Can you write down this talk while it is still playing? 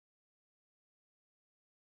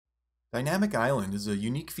Dynamic Island is a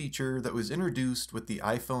unique feature that was introduced with the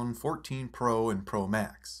iPhone 14 Pro and Pro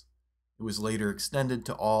Max. It was later extended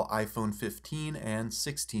to all iPhone 15 and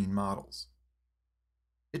 16 models.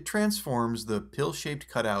 It transforms the pill-shaped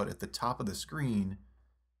cutout at the top of the screen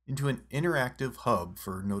into an interactive hub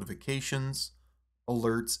for notifications,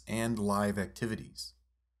 alerts, and live activities.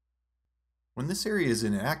 When this area is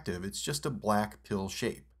inactive, it's just a black pill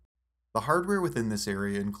shape. The hardware within this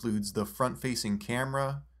area includes the front-facing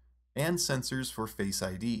camera and sensors for Face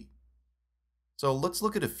ID. So let's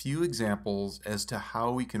look at a few examples as to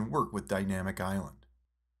how we can work with Dynamic Island.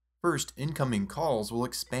 First, incoming calls will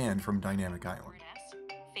expand from Dynamic Island.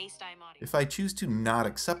 If I choose to not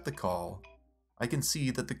accept the call, I can see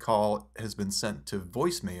that the call has been sent to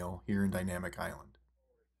voicemail here in Dynamic Island.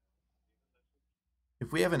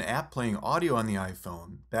 If we have an app playing audio on the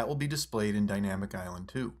iPhone, that will be displayed in Dynamic Island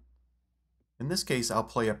too. In this case, I'll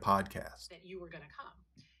play a podcast.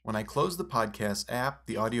 When I close the podcast app,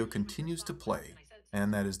 the audio continues to play,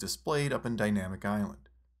 and that is displayed up in Dynamic Island.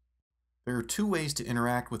 There are two ways to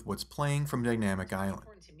interact with what's playing from Dynamic Island.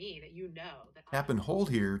 Tap and hold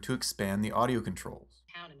here to expand the audio controls.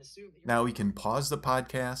 Now we can pause the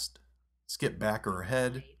podcast, skip back or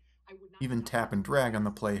ahead, even tap and drag on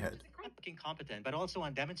the playhead. Competent, but also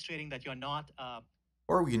on demonstrating that you're not.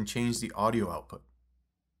 Or we can change the audio output.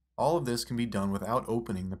 All of this can be done without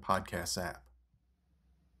opening the podcast app.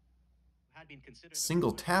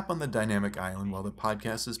 Single tap on the Dynamic Island while the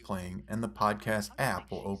podcast is playing, and the podcast app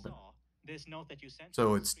will open.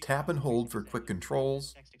 So it's tap and hold for quick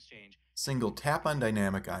controls, single tap on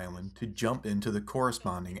Dynamic Island to jump into the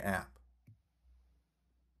corresponding app.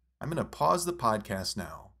 I'm going to pause the podcast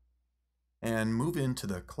now and move into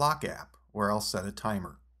the clock app where I'll set a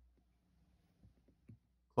timer.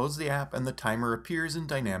 Close the app and the timer appears in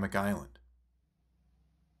Dynamic Island.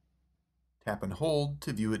 Tap and hold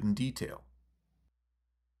to view it in detail.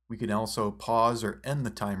 We can also pause or end the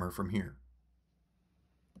timer from here.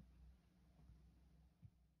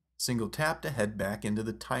 Single tap to head back into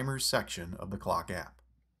the timers section of the clock app.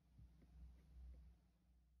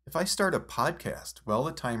 If I start a podcast while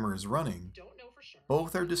the timer is running,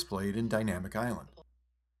 both are displayed in Dynamic Island.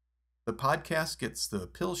 The podcast gets the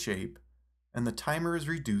pill shape, and the timer is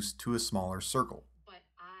reduced to a smaller circle.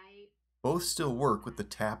 Both still work with the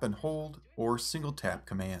tap and hold or single tap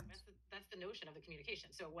commands. That's the notion of the communication.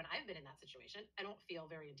 So when I've been in that situation, I don't feel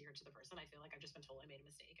very endeared to the person. I feel like I've just been told I made a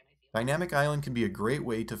mistake. Dynamic Island can be a great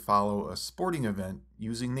way to follow a sporting event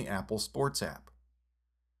using the Apple Sports app.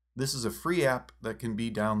 This is a free app that can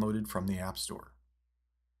be downloaded from the App Store.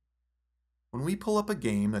 When we pull up a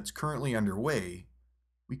game that's currently underway,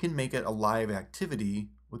 we can make it a live activity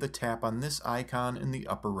with a tap on this icon in the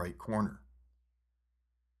upper right corner.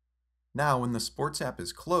 Now, when the sports app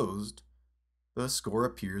is closed, the score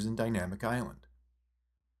appears in Dynamic Island.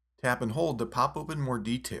 Tap and hold to pop open more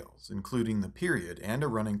details, including the period and a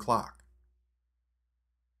running clock.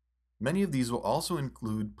 Many of these will also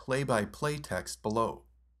include play-by-play text below.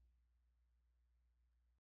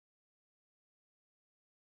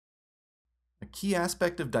 A key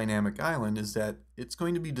aspect of Dynamic Island is that it's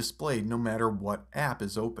going to be displayed no matter what app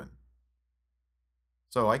is open.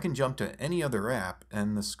 So I can jump to any other app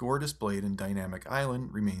and the score displayed in Dynamic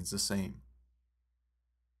Island remains the same.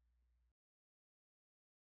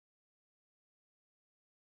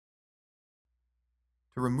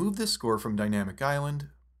 To remove this score from Dynamic Island,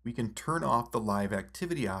 we can turn off the live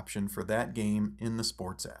activity option for that game in the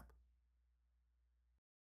Sports app.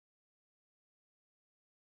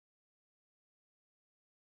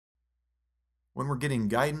 When we're getting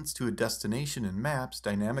guidance to a destination in Maps,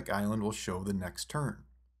 Dynamic Island will show the next turn.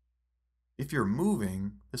 If you're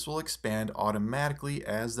moving, this will expand automatically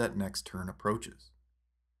as that next turn approaches.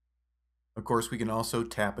 Of course, we can also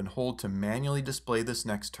tap and hold to manually display this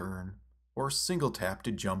next turn, or single tap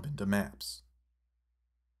to jump into Maps.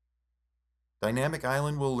 Dynamic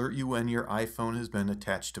Island will alert you when your iPhone has been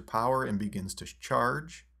attached to power and begins to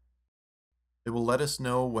charge. It will let us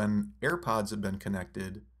know when AirPods have been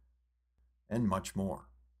connected, and much more.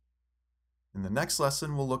 In the next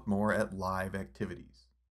lesson, we'll look more at live activities.